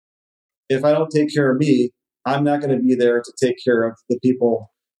if I don't take care of me, I'm not going to be there to take care of the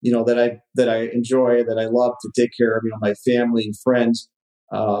people, that I enjoy, that I love to take care of, my family, friends.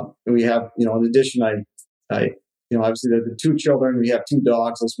 And we have, in addition, obviously the two children, we have two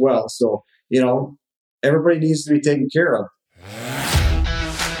dogs as well. So, everybody needs to be taken care of.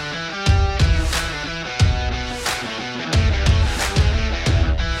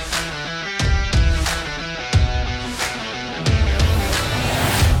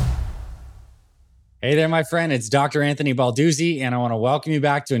 Hey there, my friend. It's Dr. Anthony Balduzzi, and I want to welcome you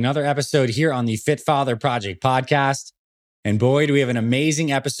back to another episode here on the Fit Father Project podcast. And boy, do we have an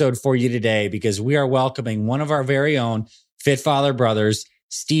amazing episode for you today, because we are welcoming one of our very own Fit Father brothers,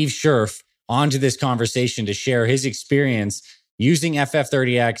 Steve Scherf, onto this conversation to share his experience using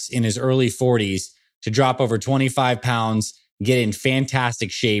FF30X in his early 40s to drop over 25 pounds, get in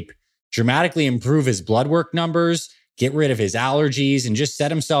fantastic shape, dramatically improve his blood work numbers, get rid of his allergies, and just set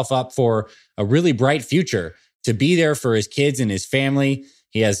himself up for a really bright future, to be there for his kids and his family.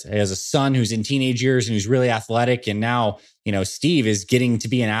 He has a son who's in teenage years and who's really athletic. And now, Steve is getting to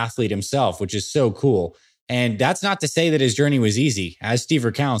be an athlete himself, which is so cool. And that's not to say that his journey was easy. As Steve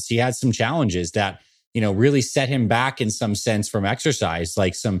recounts, he had some challenges that, really set him back in some sense from exercise,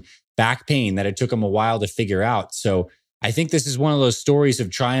 like some back pain that it took him a while to figure out. So I think this is one of those stories of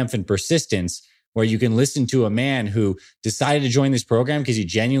triumph and persistence, where you can listen to a man who decided to join this program because he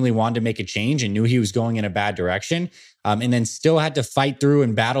genuinely wanted to make a change and knew he was going in a bad direction, and then still had to fight through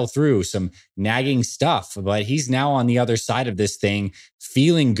and battle through some nagging stuff. But he's now on the other side of this thing,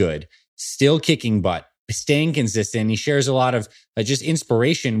 feeling good, still kicking butt, staying consistent. He shares a lot of just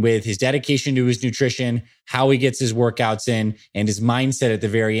inspiration with his dedication to his nutrition, how he gets his workouts in, and his mindset at the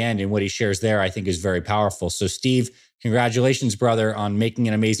very end. And what he shares there, I think, is very powerful. So Steve, congratulations, brother, on making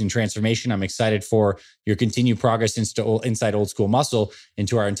an amazing transformation. I'm excited for your continued progress inside Old School Muscle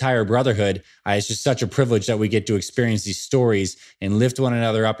into our entire brotherhood. It's just such a privilege that we get to experience these stories and lift one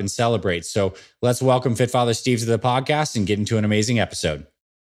another up and celebrate. So let's welcome Fit Father Steve to the podcast and get into an amazing episode.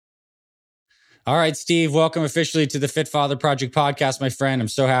 All right, Steve, welcome officially to the Fit Father Project podcast, my friend. I'm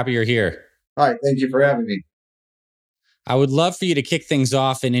so happy you're here. Hi, thank you for having me. I would love for you to kick things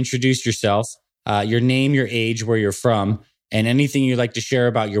off and introduce yourself. Your name, your age, where you're from, and anything you'd like to share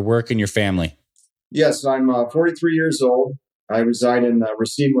about your work and your family. Yes, I'm 43 years old. I reside in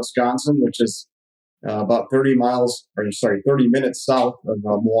Racine, Wisconsin, which is about 30 minutes south of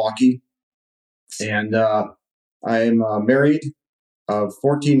Milwaukee. And I'm married of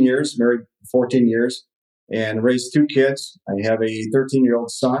 14 years, and raised two kids. I have a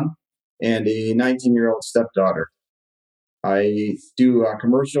 13-year-old son and a 19-year-old stepdaughter. I do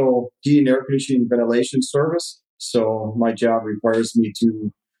commercial heating, air conditioning, ventilation service. So my job requires me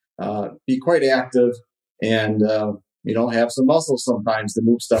to be quite active and, have some muscles sometimes to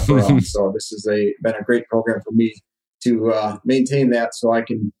move stuff around. So this has been a great program for me to maintain that so I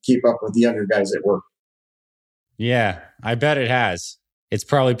can keep up with the younger guys at work. Yeah, I bet it has. It's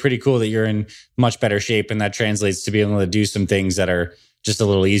probably pretty cool that you're in much better shape, and that translates to being able to do some things that are just a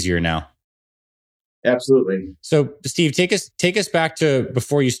little easier now. Absolutely. So, Steve, take us back to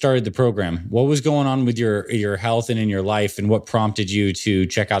before you started the program. What was going on with your health and in your life, and what prompted you to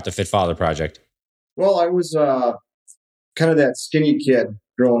check out the Fit Father Project? Well, I was kind of that skinny kid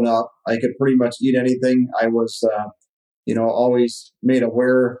growing up. I could pretty much eat anything. I was, always made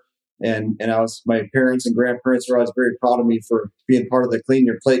aware, and my parents and grandparents were always very proud of me for being part of the Clean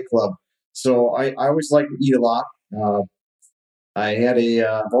Your Plate Club. So I always liked to eat a lot.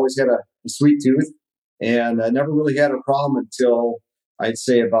 I've always had a sweet tooth. And I never really had a problem until I'd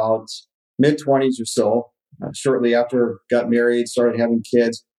say about mid-20s or so. Shortly after got married, started having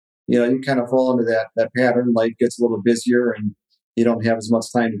kids, you kind of fall into that pattern. Life gets a little busier and you don't have as much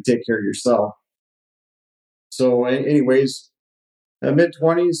time to take care of yourself. So anyways,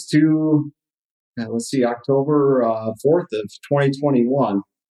 mid-20s to, October 4th of 2021.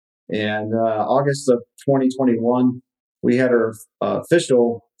 And August of 2021, we had our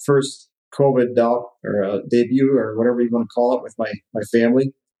official first COVID debut, or whatever you want to call it, with my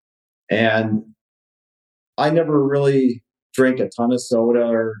family. And I never really drank a ton of soda,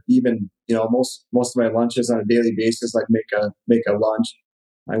 or even, most of my lunches on a daily basis, I'd make a lunch.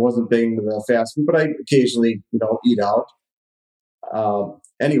 I wasn't big into the fast food, but I occasionally, eat out.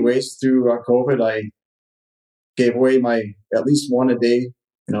 Anyways, through COVID, I gave away my at least one a day,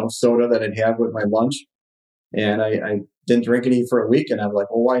 soda that I'd have with my lunch. And I didn't drink any for a week, and I'm like,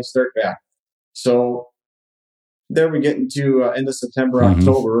 well, why start back? So there we get into end of September,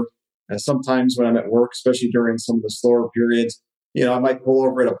 October. And sometimes when I'm at work, especially during some of the slower periods, I might pull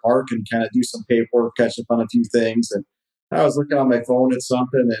over at a park and kind of do some paperwork, catch up on a few things. And I was looking on my phone at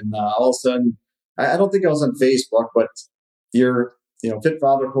something, and all of a sudden, I don't think I was on Facebook, but your Fit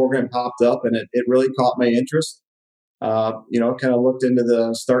Father program popped up, and it really caught my interest. Kind of looked into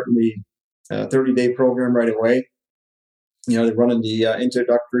the starting the 30-day program right away. They're running the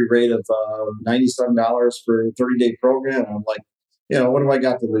introductory rate of $97 for a 30-day program. And I'm like, what do I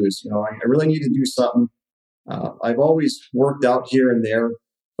got to lose? I really need to do something. I've always worked out here and there,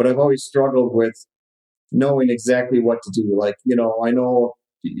 but I've always struggled with knowing exactly what to do. Like, I know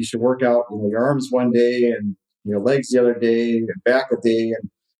you should work out, your arms one day and your legs the other day and back a day and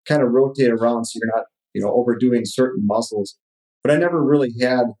kind of rotate around so you're not, overdoing certain muscles. But I never really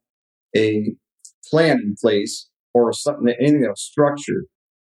had a plan in place or something, anything that was structured.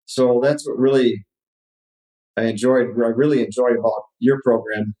 So that's what really I really enjoyed about your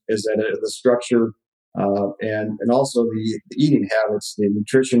program is that the structure and also the eating habits, the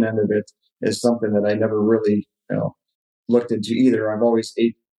nutrition end of it is something that I never really looked into either. I've always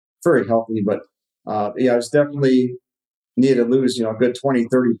ate very healthy, but I was definitely needed to lose a good 20,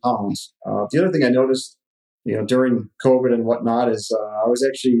 30 pounds. The other thing I noticed during COVID and whatnot is I was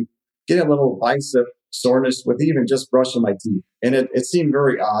actually getting a little bicep soreness with even just brushing my teeth, and it seemed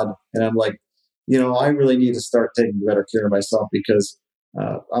very odd. And I'm like, I really need to start taking better care of myself because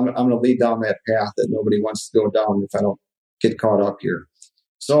I'm going to lead down that path that nobody wants to go down if I don't get caught up here.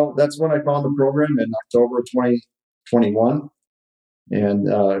 So that's when I found the program in October 2021,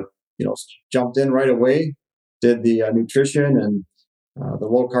 and jumped in right away. Did the nutrition and the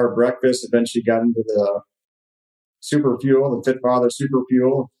low carb breakfast. Eventually got into the Super Fuel, the Fit Father Super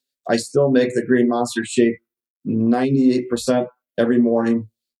Fuel. I still make the Green Monster shake 98% every morning.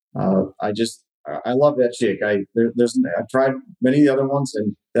 I love that shake. I've tried many other ones,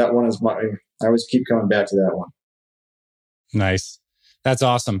 and that one is I always keep coming back to that one. Nice. That's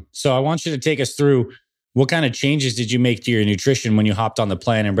awesome. So I want you to take us through what kind of changes did you make to your nutrition when you hopped on the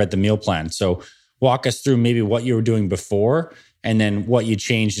plan and read the meal plan? So walk us through maybe what you were doing before and then what you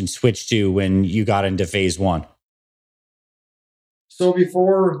changed and switched to when you got into phase one. So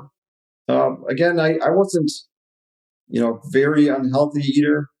before, again, I wasn't, very unhealthy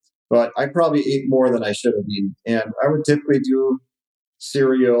eater, but I probably ate more than I should have eaten. And I would typically do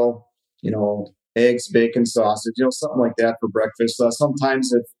cereal, eggs, bacon, sausage, something like that for breakfast.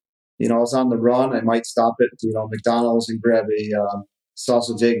 Sometimes if, I was on the run, I might stop at, McDonald's and grab a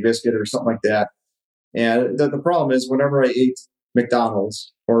sausage, egg, biscuit or something like that. And the problem is whenever I ate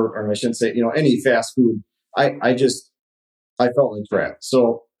McDonald's or I shouldn't say, any fast food, I felt like crap.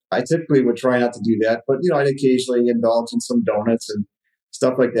 So I typically would try not to do that, but I'd occasionally indulge in some donuts and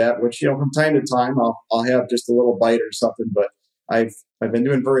stuff like that, which from time to time I'll have just a little bite or something. But I've been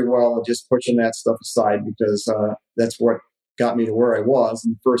doing very well at just pushing that stuff aside because that's what got me to where I was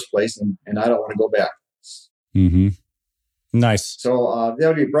in the first place, and I don't want to go back. Mm-hmm. Nice. So that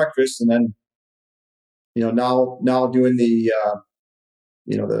would be breakfast, and then now doing the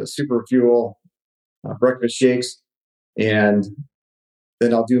the Super Fuel breakfast shakes, and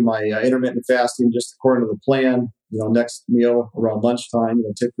then I'll do my intermittent fasting just according to the plan. Next meal around lunchtime,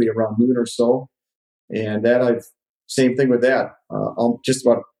 typically around noon or so, and that same thing with that. Just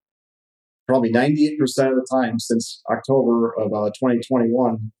about probably 98% of the time since October of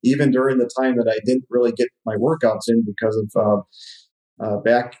 2021, even during the time that I didn't really get my workouts in because of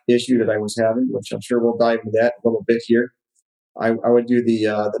back issue that I was having, which I'm sure we'll dive into that a little bit here. I would do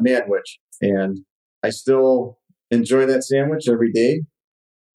the Manwich, and I still enjoy that sandwich every day.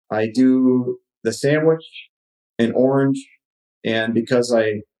 I do the sandwich in orange, and because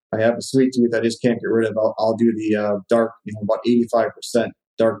I have a sweet tooth I just can't get rid of, I'll do the dark, about 85%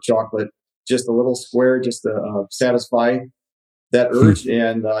 dark chocolate, just a little square, just to satisfy that urge.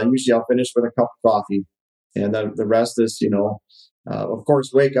 And usually I'll finish with a cup of coffee, and then the rest is, of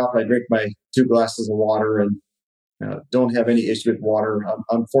course, wake up, I drink my 2 glasses of water, and don't have any issue with water.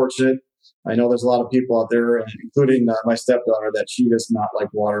 I'm fortunate. I know there's a lot of people out there, including my stepdaughter, that she does not like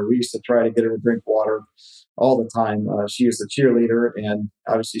water. We used to try to get her to drink water all the time. She was a cheerleader, and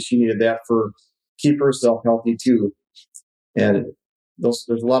obviously she needed that for keep herself healthy too. And there's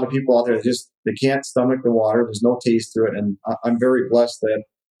a lot of people out there that they can't stomach the water. There's no taste to it, and I'm very blessed that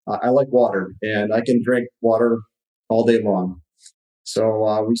I like water, and I can drink water all day long.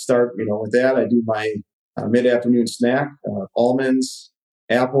 So we start, with that. I do my mid-afternoon snack, almonds,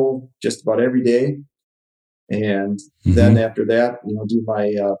 apple, just about every day. And then after that, do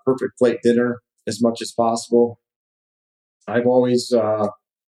my perfect plate dinner as much as possible. I've always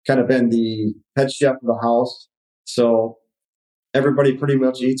kind of been the head chef of the house. So everybody pretty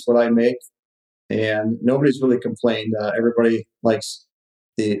much eats what I make, and nobody's really complained. Everybody likes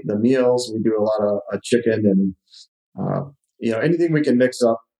the meals. We do a lot of chicken and Anything we can mix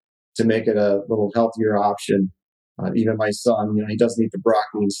up to make it a little healthier option. Even my son, he doesn't eat the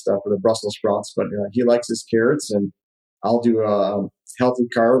broccoli and stuff or the Brussels sprouts, but he likes his carrots, and I'll do a healthy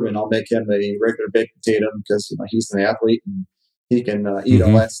carb, and I'll make him a regular baked potato because he's an athlete and he can eat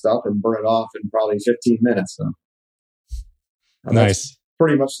all that stuff and burn it off in probably 15 minutes. So nice.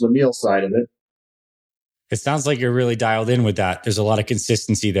 Pretty much the meal side of it. It sounds like you're really dialed in with that. There's a lot of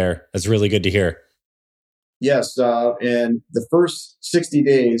consistency there. That's really good to hear. Yes. And the first 60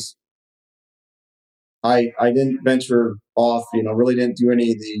 days, I didn't venture off, really didn't do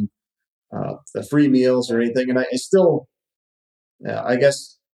any of the free meals or anything. And I still, I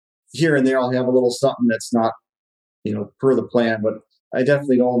guess here and there, I'll have a little something that's not, per the plan, but I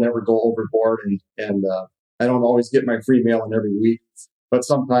definitely don't ever go overboard. And I don't always get my free meal in every week, but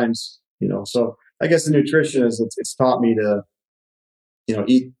sometimes, so I guess the nutrition it's taught me to,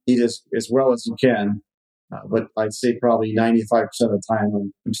 eat as well as you can. But I'd say probably 95% of the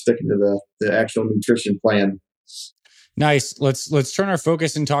time I'm sticking to the actual nutrition plan. Nice. Let's turn our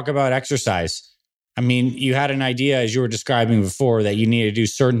focus and talk about exercise. I mean, you had an idea, as you were describing before, that you need to do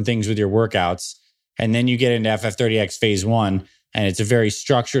certain things with your workouts. And then you get into FF30X phase 1, and it's a very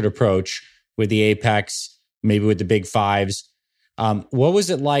structured approach with the Apex, maybe with the big fives. What was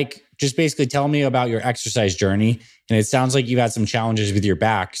it like? Just basically tell me about your exercise journey. And it sounds like you've had some challenges with your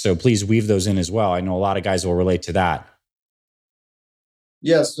back. So please weave those in as well. I know a lot of guys will relate to that.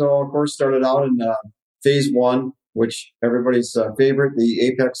 Yeah. So of course, started out in phase 1, which everybody's favorite, the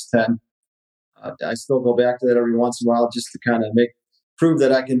Apex 10. I still go back to that every once in a while just to kind of prove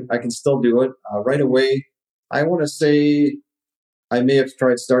that I can still do it. Right away, I want to say I may have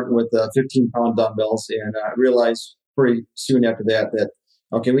tried starting with 15-pound dumbbells, and I realized pretty soon after that,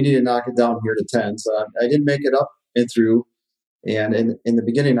 okay, we need to knock it down here to 10. So I didn't make it up and through. And in the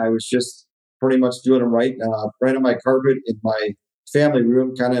beginning, I was just pretty much doing them right on my carpet in my family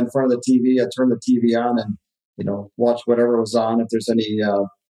room, kind of in front of the TV. I turned the TV on and, watch whatever was on, if there's any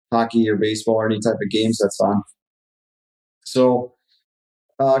hockey or baseball or any type of games that's on. So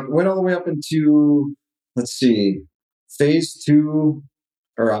went all the way up into, phase 2,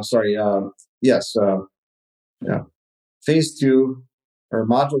 or I'm sorry, phase 2, or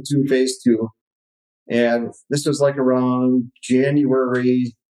module 2, phase 2. And this was like around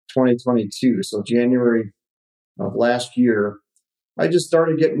January 2022. So January of last year, I just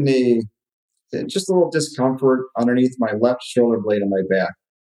started getting just a little discomfort underneath my left shoulder blade on my back.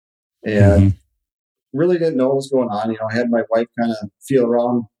 And really didn't know what was going on. I had my wife kind of feel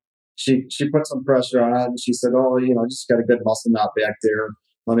around. She put some pressure on it, and she said, "Oh, just got a good muscle knot back there.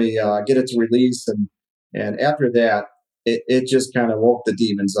 Let me get it to release." And after that, it just kind of woke the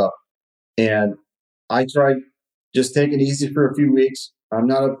demons up. And I tried just taking it easy for a few weeks. I'm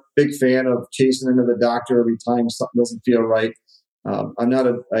not a big fan of chasing into the doctor every time something doesn't feel right.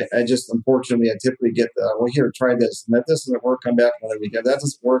 I just, unfortunately, I typically get here, try this. And if this doesn't work, come back another week. If that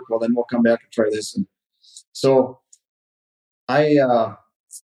doesn't work, well, then we'll come back and try this. And so I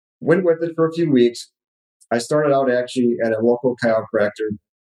went with it for a few weeks. I started out actually at a local chiropractor.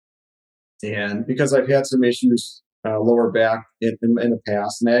 And because I've had some issues lower back in the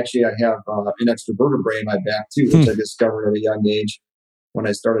past, and I have an extra vertebrae in my back too, which I discovered at a young age when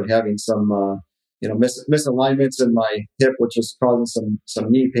I started having some misalignments in my hip, which was causing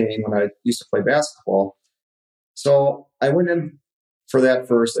some knee pain when I used to play basketball. So I went in for that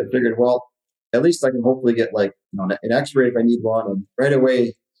first. I figured, well, at least I can hopefully get an X-ray if I need one. And right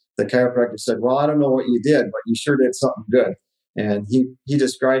away, the chiropractor said, "Well, I don't know what you did, but you sure did something good." And he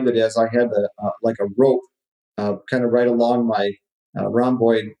described it as I had like a rope kind of right along my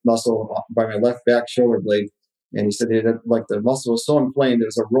rhomboid muscle by my left back shoulder blade. And he said the muscle was so inflamed, there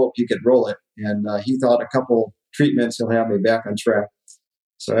was a rope, he could roll it. And he thought a couple treatments, he'll have me back on track.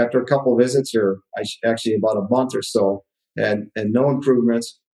 So after a couple of visits, or actually about a month or so, and no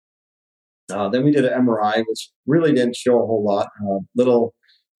improvements, then we did an MRI, which really didn't show a whole lot. Little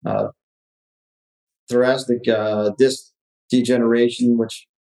thoracic disc degeneration, which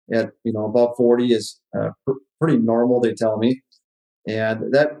at above 40 is pretty normal, they tell me.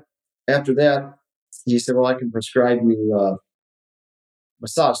 And after that, he said, "Well, I can prescribe you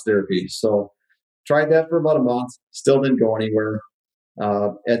massage therapy." So tried that for about a month, still didn't go anywhere.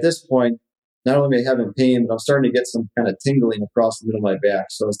 At this point, not only am I having pain, but I'm starting to get some kind of tingling across the middle of my back.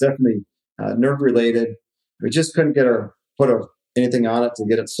 So it's definitely nerve related. We just couldn't put anything on it to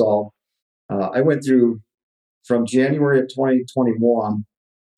get it solved. I went through from January of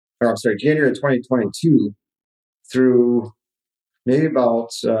 2022 through maybe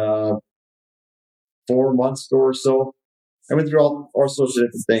about 4 months or so. I went through all sorts of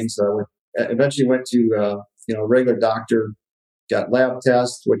different things. Eventually went to regular doctor, got lab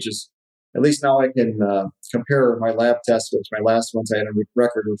tests, which is at least now I can compare my lab tests, which my last ones I had a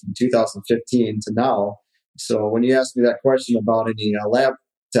record from 2015 to now. So when you ask me that question about any lab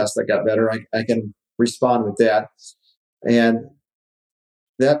tests that got better, I can respond with that. And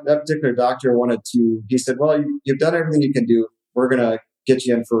that particular doctor he said, well, you've done everything you can do. We're going to get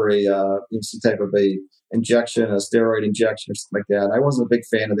you in for some type of a injection, a steroid injection or something like that. I wasn't a big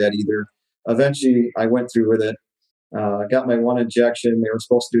fan of that either. Eventually, I went through with it. Got my one injection. They were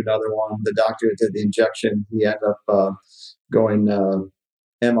supposed to do another one. The doctor that did the injection, he ended up going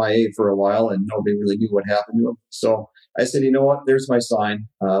MIA for a while, and nobody really knew what happened to him. So I said, you know what? There's my sign.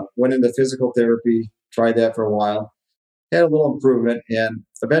 Went into physical therapy, tried that for a while, had a little improvement, and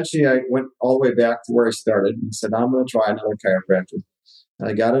eventually I went all the way back to where I started and said, I'm going to try another chiropractor.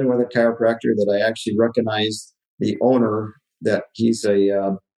 I got in with a chiropractor that I actually recognized the owner, that he's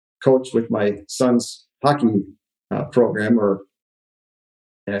a coach with my son's hockey program.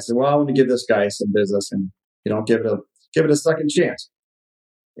 And I said, well, I want to give this guy some business and, give it a second chance.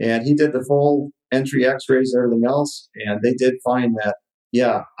 And he did the full entry x-rays and everything else. And they did find that,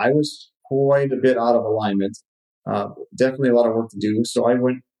 yeah, I was quite a bit out of alignment. Definitely a lot of work to do. So I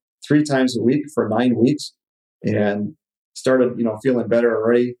went 3 times a week for 9 weeks and started, feeling better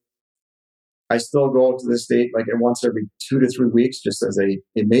already. I still go to this state like once every 2 to 3 weeks, just as a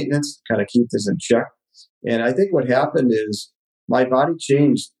maintenance, kind of keep this in check. And I think what happened is my body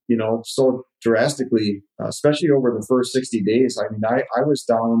changed, so drastically, especially over the first 60 days. I mean, I was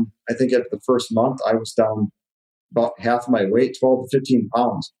down, I think at the first month, I was down about half my weight, 12 to 15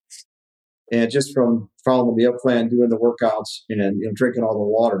 pounds. And just from following the meal plan, doing the workouts, and drinking all the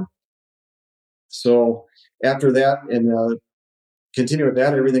water. So after that, and continue with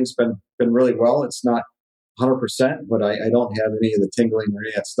that, everything's been really well. It's not 100%, but I don't have any of the tingling or any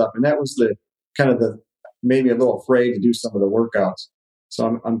of that stuff. And that was the made me a little afraid to do some of the workouts.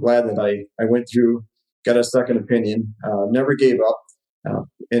 So I'm glad that I went through, got a second opinion, never gave up.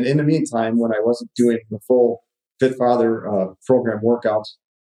 And in the meantime, when I wasn't doing the full Fit Father program workouts,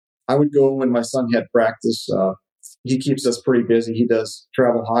 I would go when my son had practice. He keeps us pretty busy. He does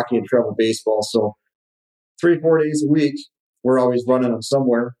travel hockey and travel baseball. So 3-4 days a week, we're always running them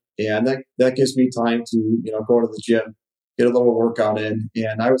somewhere. And that gives me time to, go to the gym, get a little workout in.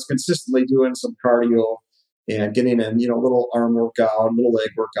 And I was consistently doing some cardio and getting in, a little arm workout, a little leg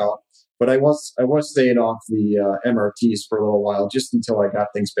workout. But I was staying off the MRTs for a little while, just until I got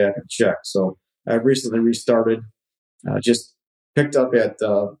things back in check. So I recently restarted, just picked up at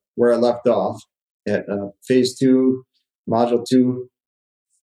where I left off at phase 2, module 2.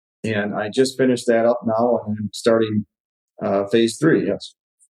 And I just finished that up now, and I'm starting phase 3. Yes.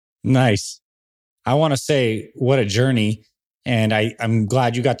 Nice. I want to say what a journey. And I'm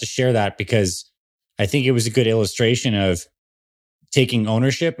glad you got to share that, because I think it was a good illustration of taking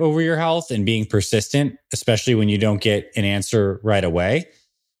ownership over your health and being persistent, especially when you don't get an answer right away.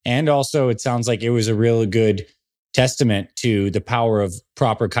 And also, it sounds like it was a really good testament to the power of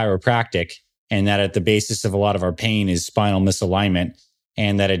proper chiropractic, and that at the basis of a lot of our pain is spinal misalignment,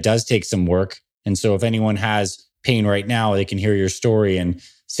 and that it does take some work. And so if anyone has pain right now, they can hear your story and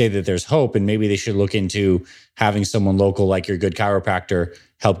say that there's hope, and maybe they should look into having someone local like your good chiropractor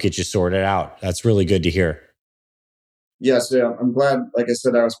help get you sorted out. That's really good to hear. Yes, yeah, I'm glad. Like I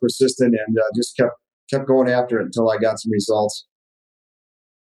said, I was persistent and just kept going after it until I got some results.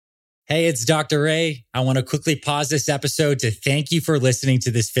 Hey, it's Dr. Ray. I want to quickly pause this episode to thank you for listening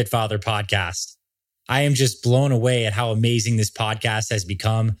to this Fit Father podcast. I am just blown away at how amazing this podcast has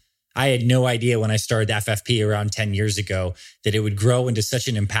become. I had no idea when I started FFP around 10 years ago that it would grow into such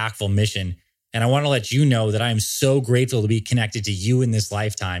an impactful mission. And I want to let you know that I am so grateful to be connected to you in this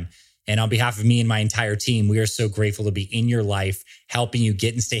lifetime. And on behalf of me and my entire team, we are so grateful to be in your life, helping you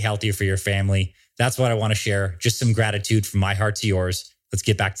get and stay healthier for your family. That's what I want to share. Just some gratitude from my heart to yours. Let's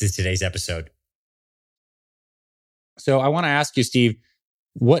get back to today's episode. So I want to ask you, Steve,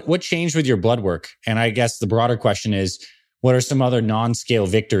 what changed with your blood work? And I guess the broader question is, what are some other non-scale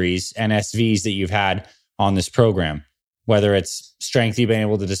victories, NSVs, that you've had on this program? Whether it's strength you've been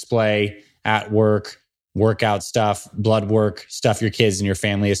able to display at work, workout stuff, blood work, stuff your kids and your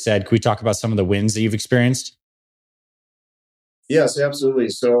family has said. Can we talk about some of the wins that you've experienced? Yes, absolutely.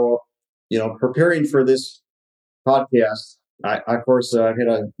 So, preparing for this podcast, I of course, had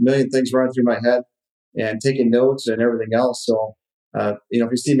a million things running through my head and taking notes and everything else. So, if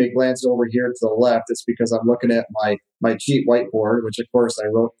you see me glance over here to the left, it's because I'm looking at my cheat whiteboard, which of course I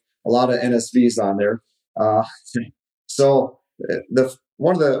wrote a lot of NSVs on there. So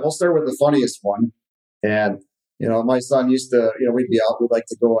I'll start with the funniest one. And, my son used to, we'd be out, we'd like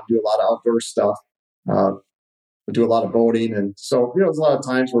to go and do a lot of outdoor stuff. we do a lot of boating. And so, there's a lot of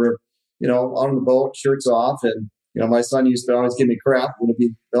times where, out on the boat, shirts off. And, my son used to always give me crap.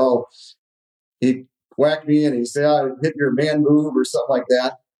 He'd whack me and he'd say, "I hit your man boob," or something like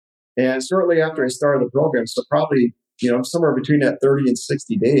that. And shortly after I started the program, so probably, somewhere between that 30 and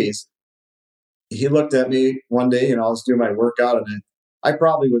 60 days, he looked at me one day, I was doing my workout, and I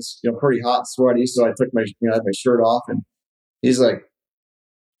probably was, pretty hot and sweaty. So I took I had my shirt off, and he's like,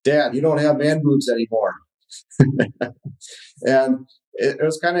 "Dad, you don't have man boobs anymore." And it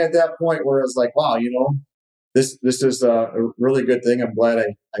was kind of at that point where I was like, wow, this is a really good thing. I'm glad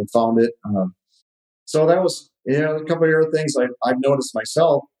I found it. So that was, a couple of other things I've noticed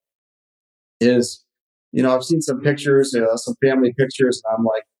myself is, I've seen some pictures, some family pictures, and I'm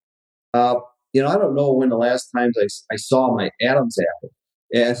like, I don't know when the last times I saw my Adam's apple.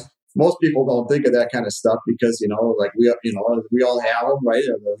 And most people don't think of that kind of stuff because, like we all have them, right?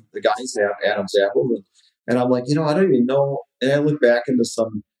 The guys have Adam's apples. And I'm like, I don't even know. And I look back into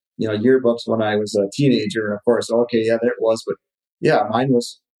some, yearbooks when I was a teenager. And of course, okay, yeah, there it was. But yeah, mine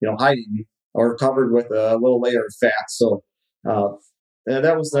was, hiding or covered with a little layer of fat. So and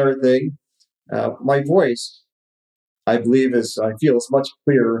that was the other thing. My voice, I believe, I feel is much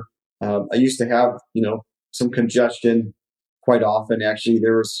clearer. I used to have, some congestion quite often. Actually,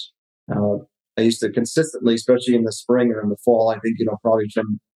 I used to consistently, especially in the spring or in the fall, I think, probably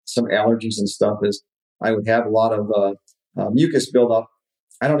from some allergies and stuff, is I would have a lot of mucus buildup.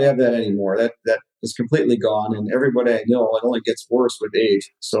 I don't have that anymore. That is completely gone. And everybody I know, it only gets worse with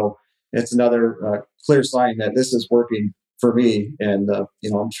age. So it's another clear sign that this is working for me. And,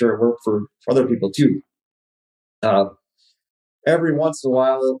 I'm sure it worked for other people too. Every once in a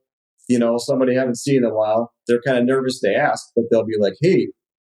while, somebody I haven't seen in a while, they're kind of nervous to ask, but they'll be like, "Hey,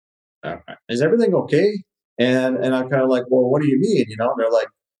 is everything okay?" And I'm kind of like, "Well, what do you mean?" And they're like,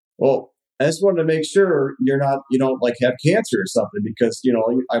 "Well, I just wanted to make sure you don't like have cancer or something because,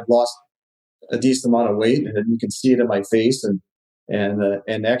 I've lost a decent amount of weight and you can see it in my face.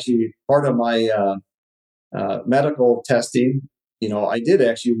 And actually part of my medical testing, I did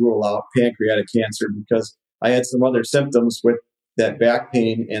actually rule out pancreatic cancer because I had some other symptoms with that back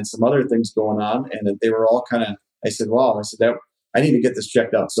pain and some other things going on. And they were all I said, wow, that I need to get this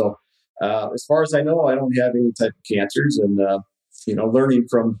checked out. So as far as I know, I don't have any type of cancers. And, learning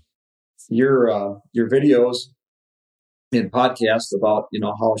from your videos and podcasts about,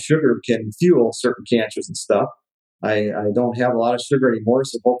 how sugar can fuel certain cancers and stuff. I don't have a lot of sugar anymore,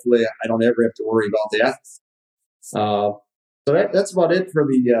 so hopefully I don't ever have to worry about that. So that's about it for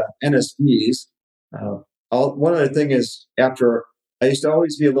the NSPs. One other thing is I used to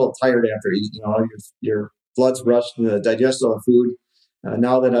always be a little tired after eating. Your blood's rushed to digest all the food.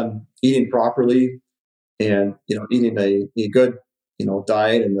 Now that I'm eating properly and eating a good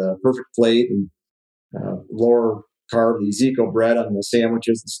diet and the perfect plate and lower carb, the Ezekiel bread on the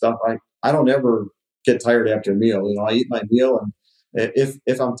sandwiches and stuff, I don't ever get tired after a meal. I eat my meal, and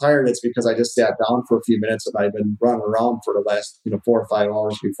if I'm tired, it's because I just sat down for a few minutes and I've been running around for the last 4 or 5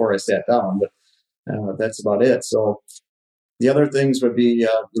 hours before I sat down. But that's about it. So the other things would be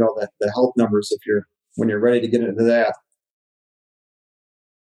the health numbers when you're ready to get into that.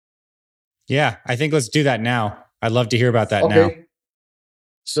 Yeah, I think let's do that now. I'd love to hear about that now.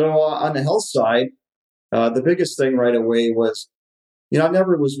 So on the health side, the biggest thing right away was, I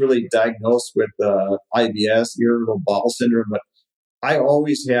never was really diagnosed with IBS, irritable bowel syndrome, but I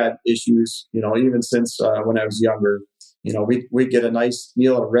always had issues, even since when I was younger. We'd get a nice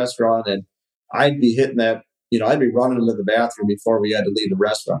meal at a restaurant and I'd be hitting that, I'd be running into the bathroom before we had to leave the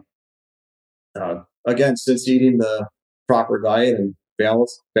restaurant. Again, since eating the proper diet and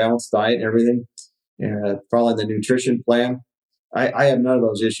balanced diet and everything, and following the nutrition plan, I have none of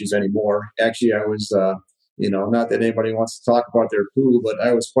those issues anymore. Actually, I was, not that anybody wants to talk about their poo, but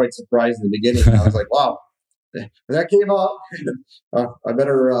I was quite surprised in the beginning. I was like, wow, that came up. I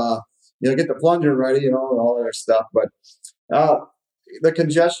better, get the plunger ready, and all that stuff. But the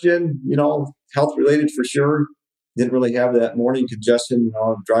congestion, health related for sure. Didn't really have that morning congestion,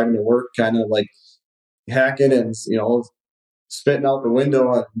 driving to work, kind of like hacking and, spitting out the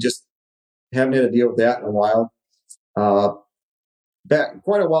window and just haven't had to deal with that in a while.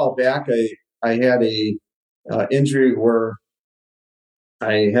 Quite a while back, I had a injury where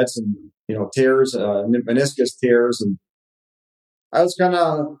I had some, tears, meniscus tears, and I was kind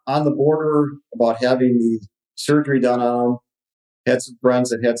of on the border about having the surgery done on them. Had some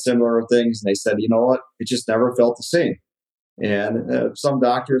friends that had similar things, and they said, you know what, it just never felt the same. And some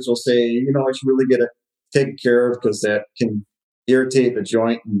doctors will say, I should really get it taken care of because that can irritate the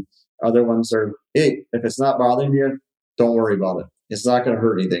joint. And other ones are, hey, if it's not bothering you, don't worry about it. It's not going to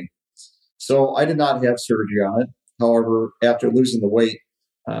hurt anything. So I did not have surgery on it. However, after losing the weight,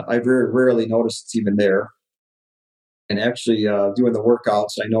 I very rarely noticed it's even there. And actually, doing the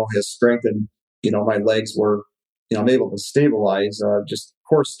workouts, I know has strengthened, my legs where, I'm able to stabilize. Just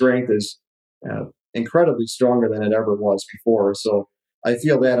core strength is incredibly stronger than it ever was before. So I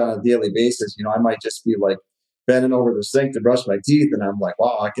feel that on a daily basis. I might just be like bending over the sink to brush my teeth, and I'm like,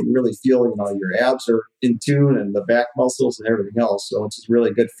 wow, I can really feel, your abs are in tune and the back muscles and everything else. So it's a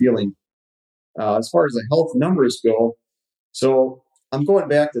really good feeling. As far as the health numbers go, so I'm going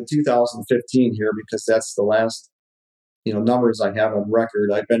back to 2015 here because that's the last, numbers I have on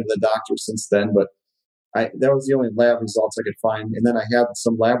record. I've been to the doctor since then, but that was the only lab results I could find. And then I had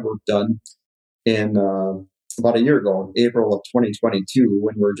some lab work done in about a year ago, April of 2022,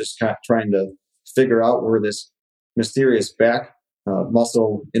 when we're just kind of trying to figure out where this mysterious back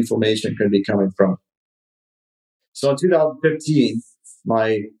muscle inflammation could be coming from. So in 2015,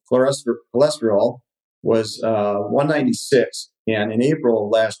 my cholesterol was 196, and in April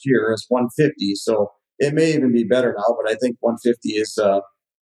of last year, it's 150. So it may even be better now, but I think 150 is, I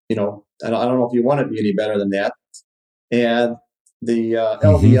don't know if you want to be any better than that. And the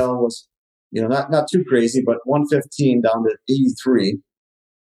LDL was, not too crazy, but 115 down to 83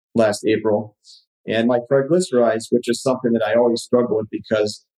 last April. And my triglycerides, which is something that I always struggle with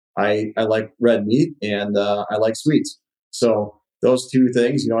because I like red meat and I like sweets. So those two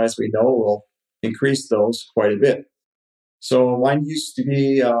things, as we know, will increase those quite a bit. So mine used to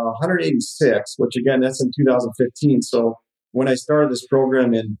be 186, which again, that's in 2015. So when I started this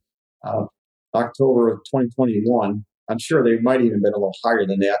program in October of 2021, I'm sure they might even been a little higher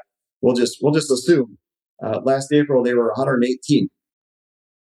than that. We'll just assume. Last April they were 118.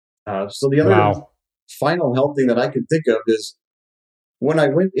 So the other final health thing that I could think of is when I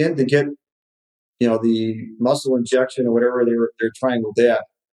went in to get, the muscle injection or whatever they're trying with that.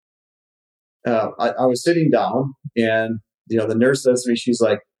 I was sitting down, and the nurse says to me, she's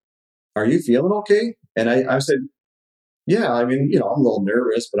like, "Are you feeling okay?" And I said, "Yeah, I mean, I'm a little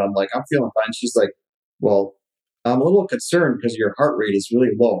nervous, but I'm like, I'm feeling fine." She's like, "Well, I'm a little concerned because your heart rate is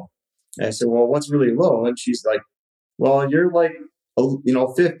really low." And I said, "Well, what's really low?" And she's like, "Well, you're like,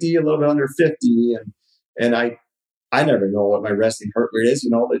 50, a little bit under 50." And I never know what my resting heart rate is,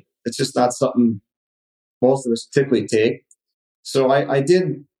 but it's just not something most of us typically take. So I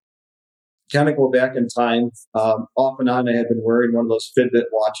did kind of go back in time. Off and on, I had been wearing one of those Fitbit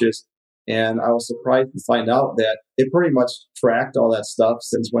watches, and I was surprised to find out that it pretty much tracked all that stuff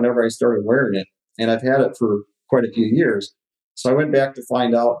since whenever I started wearing it. And I've had it for quite a few years. So I went back to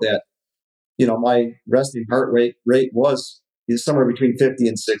find out that, my resting heart rate was somewhere between 50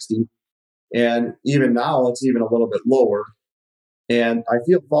 and 60. And even now, it's even a little bit lower. And I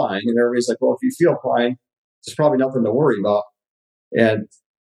feel fine. And everybody's like, well, if you feel fine, there's probably nothing to worry about. And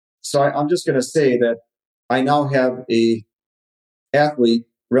so I'm just going to say that I now have a athlete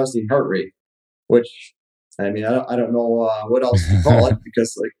resting heart rate, which, I mean, I don't know what else to call it,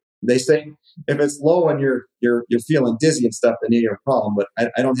 because like they say, if it's low and you're feeling dizzy and stuff, then you have a problem. But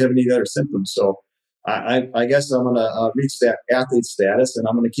I don't have any other symptoms, so I guess I'm going to reach that athlete status, and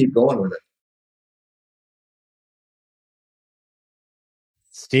I'm going to keep going with it.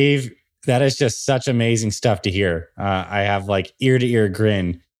 Steve, that is just such amazing stuff to hear. I have like ear to ear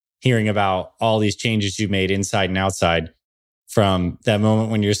grin hearing about all these changes you made inside and outside, from that moment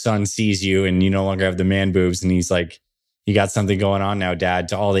when your son sees you and you no longer have the man boobs and he's like, "You got something going on now, Dad,"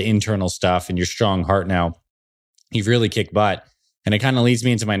 to all the internal stuff and your strong heart now. You've really kicked butt. And it kind of leads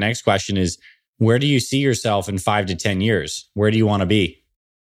me into my next question is, where do you see yourself in 5 to 10 years? Where do you want to be?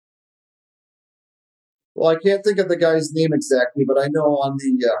 Well, I can't think of the guy's name exactly, but I know on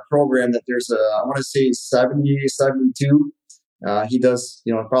the program that there's I want to say 70, 72. He does,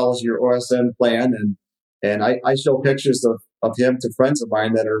 follows your OSN plan. And I show pictures of him to friends of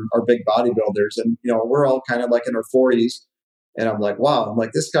mine that are big bodybuilders. And, we're all kind of like in our 40s. And I'm like, wow, I'm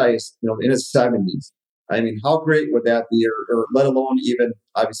like, this guy is, in his 70s. I mean, how great would that be? Or let alone even,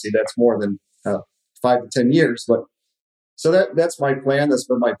 obviously, that's more than 5 to 10 years. But so that's my plan. That's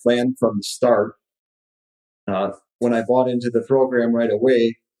been my plan from the start. When I bought into the program right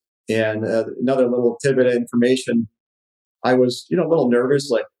away. And another little tidbit of information, I was, a little nervous,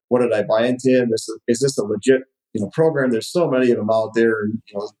 like, what did I buy into? Is this a legit, program? There's so many of them out there, and,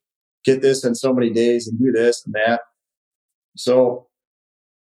 get this in so many days and do this and that. So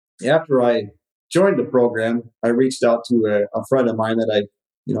after I joined the program, I reached out to a friend of mine that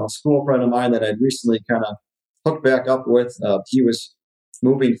a school friend of mine that I'd recently kind of hooked back up with. He was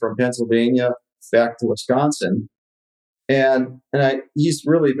moving from Pennsylvania back to Wisconsin. And he's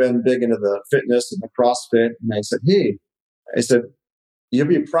really been big into the fitness and the CrossFit. And I said, hey, you'll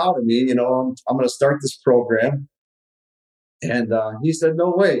be proud of me. I'm going to start this program. And he said,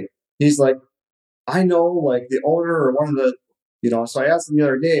 no way. He's like, I know like the owner or one of the, so I asked him the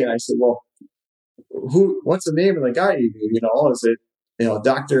other day and I said, well, what's the name of the guy you do? Is it,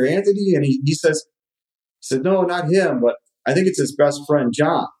 Dr. Anthony? And he said, no, not him, but I think it's his best friend,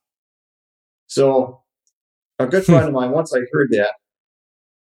 John. So a good friend of mine, once I heard that,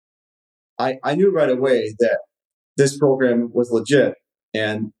 I knew right away that this program was legit.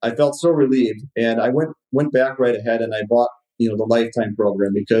 And I felt so relieved. And I went back right ahead and I bought, the lifetime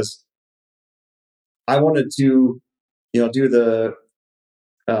program because I wanted to, do the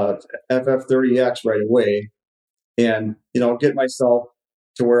FF30X right away and, get myself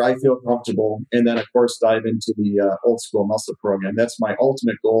to where I feel comfortable. And then, of course, dive into the old school muscle program. That's my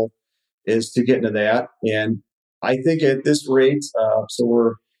ultimate goal, is to get into that. And I think at this rate, so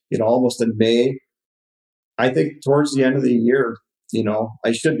we're, almost in May, I think towards the end of the year,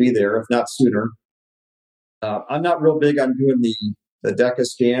 I should be there, if not sooner. I'm not real big on doing the DECA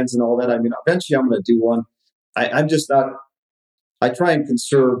scans and all that. I mean, eventually I'm going to do one. I'm just not, I try and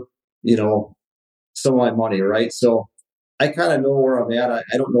conserve, some of my money, right? So I kind of know where I'm at.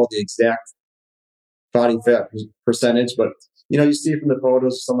 I don't know the exact body fat percentage, but, you see from the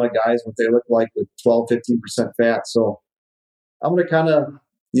photos, some of the guys, what they look like with 12, 15% fat. So I'm going to kind of,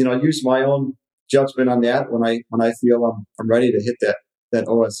 use my own judgment on that when I feel I'm ready to hit that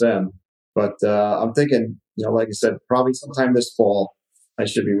OSM. But I'm thinking, like I said, probably sometime this fall, I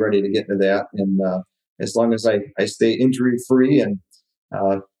should be ready to get into that. And as long as I stay injury free, and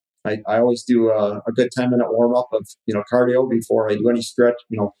I always do a good 10-minute warm up of cardio before I do any stretch.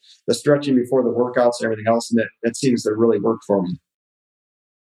 The stretching before the workouts and everything else, and it seems to really work for me.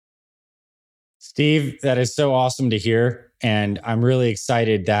 Steve, that is so awesome to hear, and I'm really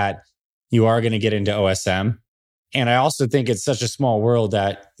excited that you are going to get into OSM. And I also think it's such a small world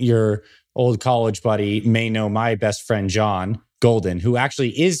that your old college buddy may know my best friend, John Golden, who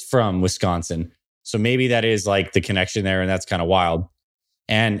actually is from Wisconsin. So maybe that is like the connection there, and that's kind of wild.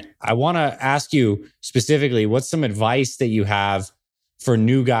 And I want to ask you specifically, what's some advice that you have for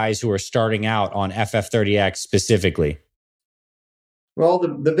new guys who are starting out on FF30X specifically? Well,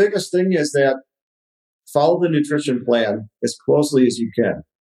 the biggest thing is that follow the nutrition plan as closely as you can.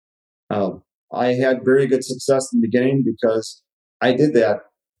 I had very good success in the beginning because I did that,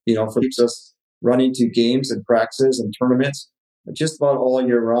 for keeps us running to games and practices and tournaments just about all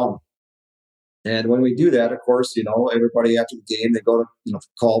year round. And when we do that, of course, everybody after the game, they go to,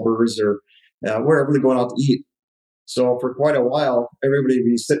 Culver's or wherever they're going out to eat. So for quite a while, everybody would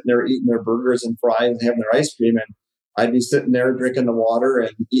be sitting there eating their burgers and fries and having their ice cream. And I'd be sitting there drinking the water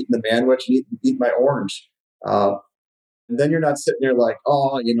and eating the manwich and eating my orange. And then you're not sitting there like,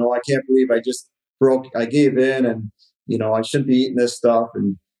 oh, I can't believe I gave in and, I shouldn't be eating this stuff.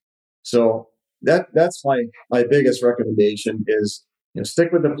 And so that's my biggest recommendation is,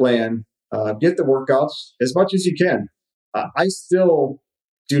 stick with the plan, get the workouts as much as you can. I still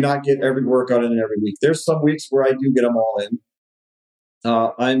do not get every workout in every week. There's some weeks where I do get them all in.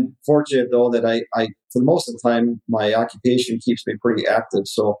 I'm fortunate though that I for most of the time, my occupation keeps me pretty active.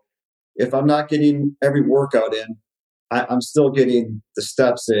 So if I'm not getting every workout in, I'm still getting the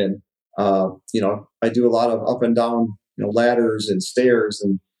steps in. I do a lot of up and down, ladders and stairs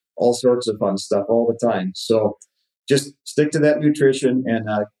and all sorts of fun stuff all the time. So just stick to that nutrition and,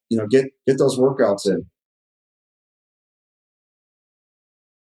 get those workouts in.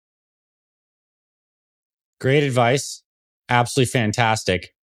 Great advice. Absolutely fantastic.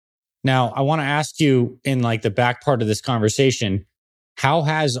 Now, I want to ask you in like the back part of this conversation, how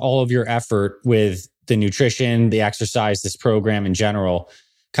has all of your effort with the nutrition, the exercise, this program in general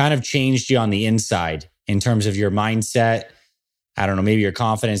kind of changed you on the inside in terms of your mindset? I don't know, maybe your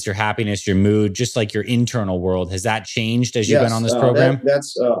confidence, your happiness, your mood, just like your internal world. Has that changed as you've been on this program?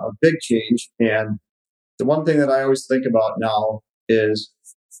 That's a big change. And the one thing that I always think about now is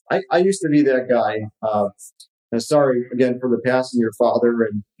I used to be that guy. And sorry again for the passing of your father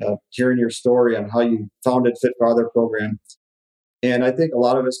and hearing your story on how you founded Fit Father program. And I think a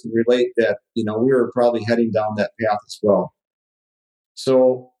lot of us can relate that, we were probably heading down that path as well.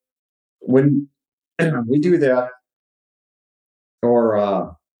 So when we do that,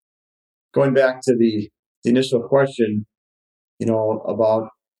 or going back to the initial question, about,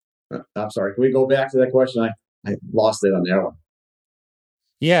 I'm sorry, can we go back to that question? I lost it on that one.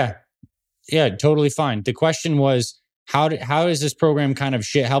 Yeah, totally fine. The question was, how does this program kind of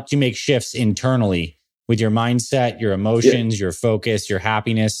helped you make shifts internally with your mindset, your emotions, your focus, your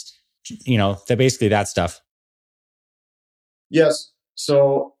happiness, basically that stuff? Yes.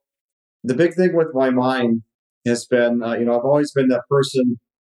 So the big thing with my mind has been, I've always been that person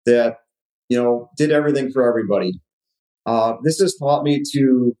that, did everything for everybody. This has taught me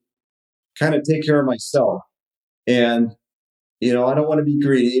to kind of take care of myself. And, I don't want to be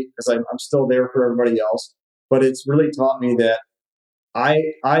greedy because I'm still there for everybody else, but it's really taught me that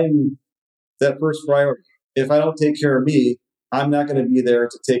I'm that first priority. If I don't take care of me, I'm not going to be there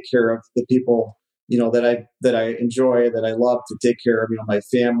to take care of the people, that I enjoy, that I love to take care of, my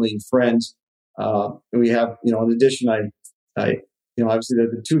family and friends. We have, in addition, I obviously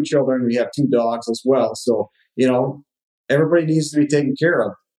the two children, we have two dogs as well. So, everybody needs to be taken care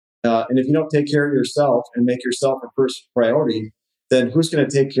of. And if you don't take care of yourself and make yourself a first priority, then who's going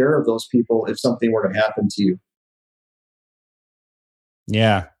to take care of those people if something were to happen to you?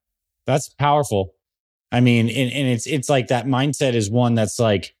 Yeah, that's powerful. I mean, and it's like that mindset is one that's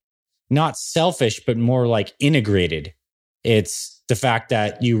like not selfish, but more like integrated. It's the fact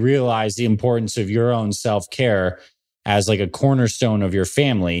that you realize the importance of your own self-care as like a cornerstone of your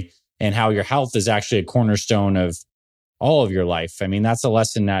family, and how your health is actually a cornerstone of all of your life. I mean, that's a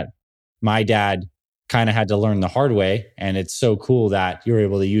lesson that my dad kind of had to learn the hard way. And it's so cool that you're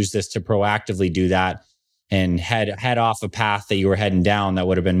able to use this to proactively do that and head off a path that you were heading down that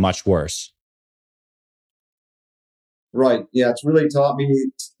would have been much worse. Right. Yeah. It's really taught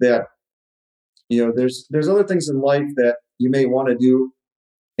me that, there's other things in life that you may want to do.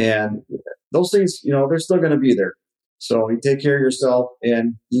 And those things, they're still going to be there. So you take care of yourself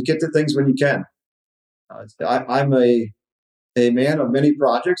and you get to things when you can. I'm a man of many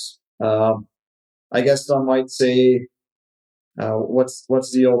projects. I guess some might say, what's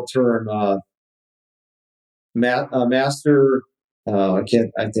the old term? Master.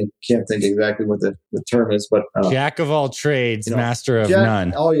 Can't think exactly what the term is, but jack of all trades, master of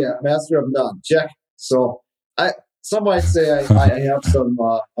none. Oh yeah, master of none. Jack. So some might say I have some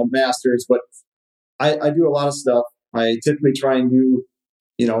masters, but I do a lot of stuff. I typically try and do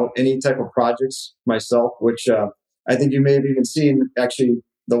any type of projects myself, which I think you may have even seen. Actually,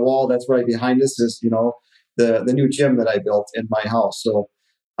 the wall that's right behind us is the new gym that I built in my house. So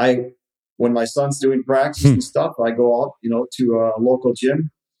when my son's doing practice and stuff, I go out, to a local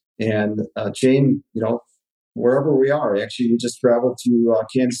gym and chain, wherever we are. Actually, we just traveled to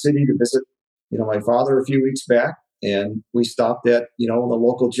Kansas City to visit, my father a few weeks back, and we stopped at, the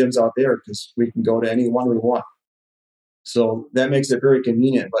local gyms out there because we can go to any one we want. So that makes it very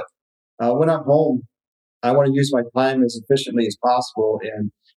convenient. But when I'm home, I want to use my time as efficiently as possible,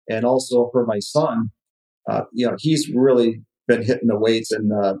 and also for my son, he's really been hitting the weights,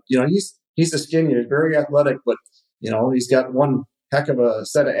 and he's a skinny, he's very athletic, but he's got one heck of a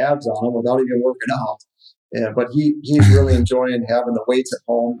set of abs on him without even working out. But he's really enjoying having the weights at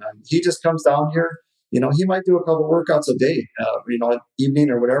home, and he just comes down here. He might do a couple workouts a day, evening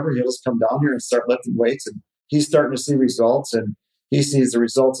or whatever. He'll just come down here and start lifting weights, and he's starting to see results, and he sees the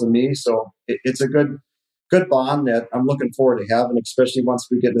results in me. So it's a good bond that I'm looking forward to having, especially once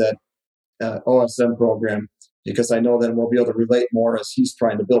we get to that OSM program, because I know then we'll be able to relate more as he's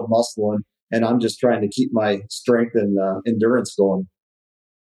trying to build muscle, and I'm just trying to keep my strength and endurance going.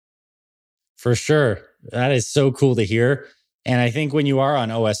 For sure. That is so cool to hear. And I think when you are on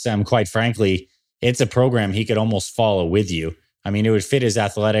OSM, quite frankly, it's a program he could almost follow with you. I mean, it would fit his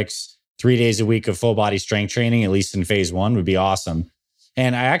athletics. 3 days a week of full body strength training, at least in phase one, would be awesome.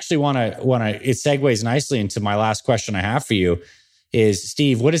 And I actually want to, it segues nicely into my last question I have for you is,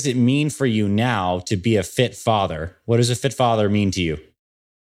 Steve, what does it mean for you now to be a fit father? What does a fit father mean to you?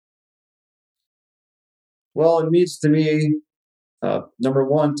 Well, it means to me, number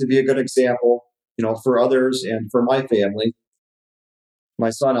one, to be a good example, for others and for my family. My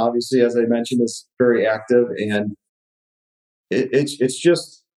son, obviously, as I mentioned, is very active, and it's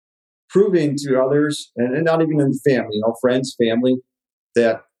just proving to others, and not even in the family, friends, family,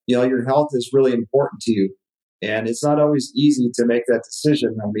 that your health is really important to you. And it's not always easy to make that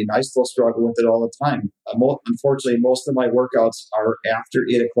decision. I mean, I still struggle with it all the time. Unfortunately, most of my workouts are after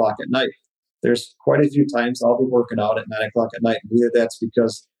 8 o'clock at night. There's quite a few times I'll be working out at 9 o'clock at night. Either that's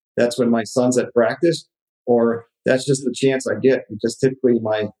because that's when my son's at practice, or that's just the chance I get, because typically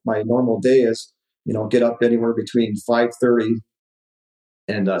my normal day is, get up anywhere between 5:30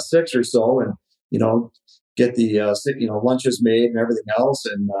 and 6 or so, and, get the, lunches made and everything else.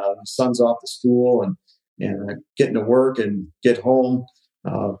 And son's off to school, and getting to work and get home.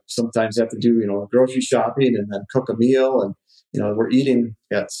 Sometimes have to do, grocery shopping and then cook a meal. And, we're eating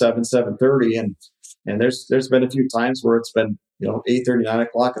at 7:30. And there's been a few times where it's been, 8:30, 9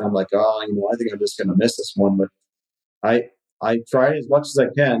 o'clock. And I'm like, I think I'm just going to miss this one. But I try as much as I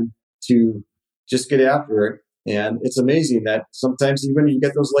can to just get after it. And it's amazing that sometimes even when you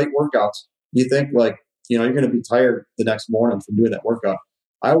get those late workouts, you think like, you're going to be tired the next morning from doing that workout.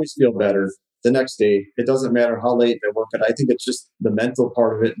 I always feel better the next day. It doesn't matter how late I work it. I think it's just the mental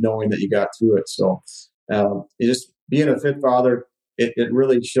part of it, knowing that you got through it. So just being a fit father, it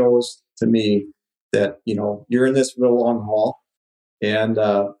really shows to me that, you're in this for the long haul, and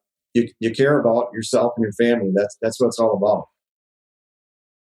you care about yourself and your family. That's what it's all about.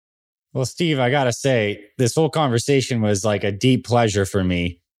 Well, Steve, I got to say, this whole conversation was like a deep pleasure for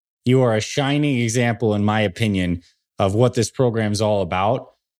me. You are a shining example, in my opinion, of what this program is all about.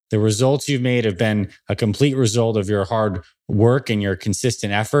 The results you've made have been a complete result of your hard work and your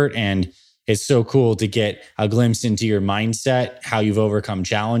consistent effort. And it's so cool to get a glimpse into your mindset, how you've overcome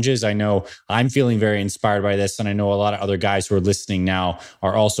challenges. I know I'm feeling very inspired by this, and I know a lot of other guys who are listening now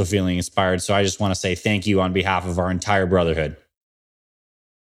are also feeling inspired. So I just want to say thank you on behalf of our entire brotherhood.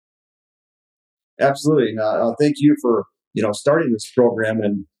 Absolutely. Thank you for, starting this program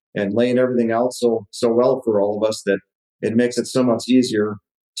and laying everything out so well for all of us, that it makes it so much easier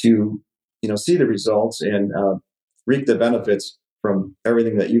to, see the results and reap the benefits from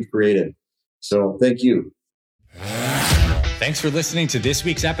everything that you've created. So thank you. Thanks for listening to this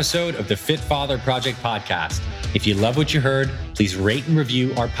week's episode of the Fit Father Project podcast. If you love what you heard, please rate and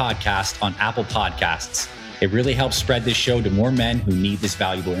review our podcast on Apple Podcasts. It really helps spread this show to more men who need this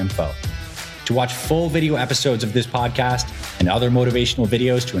valuable info. To watch full video episodes of this podcast and other motivational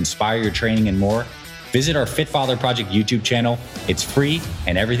videos to inspire your training and more, visit our Fit Father Project YouTube channel. It's free,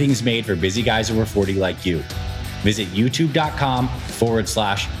 and everything's made for busy guys over 40 like you. Visit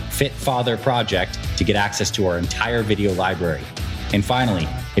youtube.com/Fit Father Project to get access to our entire video library. And finally,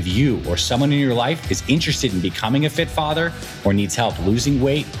 if you or someone in your life is interested in becoming a fit father or needs help losing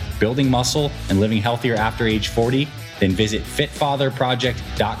weight, building muscle, and living healthier after age 40, then visit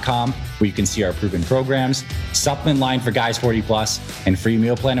fitfatherproject.com, where you can see our proven programs, supplement line for guys 40 plus, and free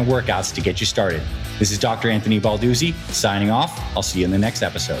meal plan and workouts to get you started. This is Dr. Anthony Balduzzi signing off. I'll see you in the next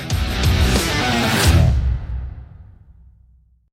episode.